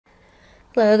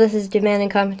Hello, this is Demand and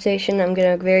Compensation. I'm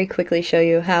going to very quickly show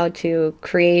you how to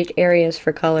create areas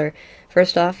for color.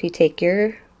 First off, you take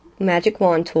your magic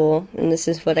wand tool, and this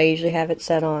is what I usually have it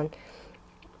set on.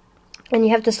 And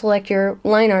you have to select your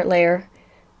line art layer,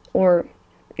 or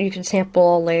you can sample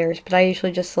all layers, but I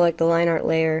usually just select the line art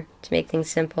layer to make things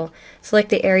simple. Select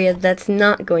the area that's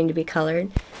not going to be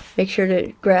colored. Make sure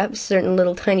to grab certain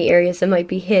little tiny areas that might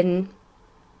be hidden,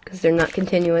 because they're not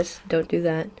continuous. Don't do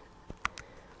that.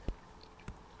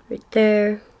 Right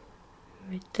there,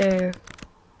 and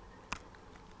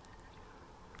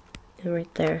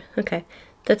right there. Okay,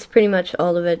 that's pretty much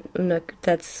all of it.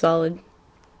 That's solid.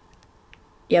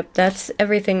 Yep, that's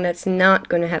everything that's not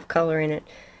going to have color in it.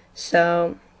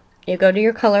 So you go to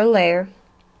your color layer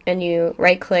and you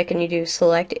right click and you do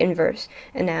select inverse,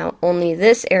 and now only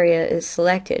this area is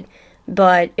selected.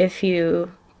 But if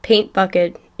you paint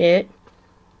bucket it,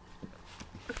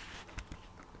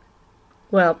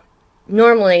 well,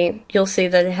 normally you'll see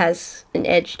that it has an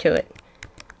edge to it.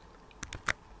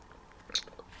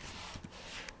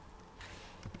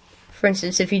 For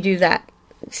instance, if you do that,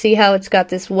 see how it's got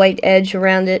this white edge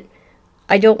around it?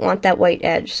 I don't want that white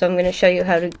edge, so I'm going to show you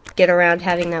how to get around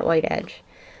having that white edge.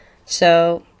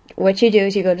 So what you do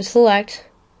is you go to select.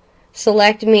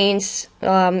 Select means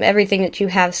everything that you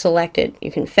have selected.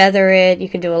 You can feather it, you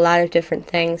can do a lot of different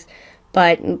things,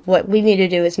 but what we need to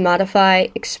do is modify,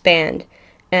 expand,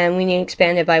 and we need to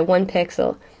expand it by 1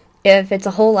 pixel. If it's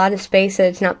a whole lot of space that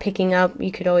it's not picking up,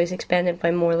 you could always expand it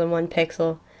by more than 1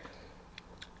 pixel.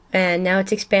 And now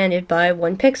it's expanded by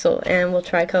 1 pixel, and we'll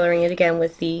try coloring it again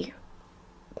with the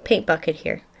paint bucket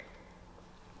here.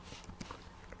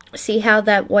 See how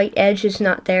that white edge is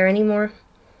not there anymore?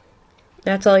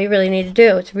 That's all you really need to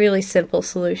do. It's a really simple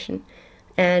solution.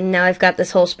 And now I've got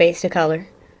this whole space to color.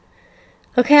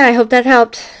 Okay, I hope that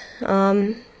helped.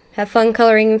 Have fun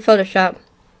coloring in Photoshop.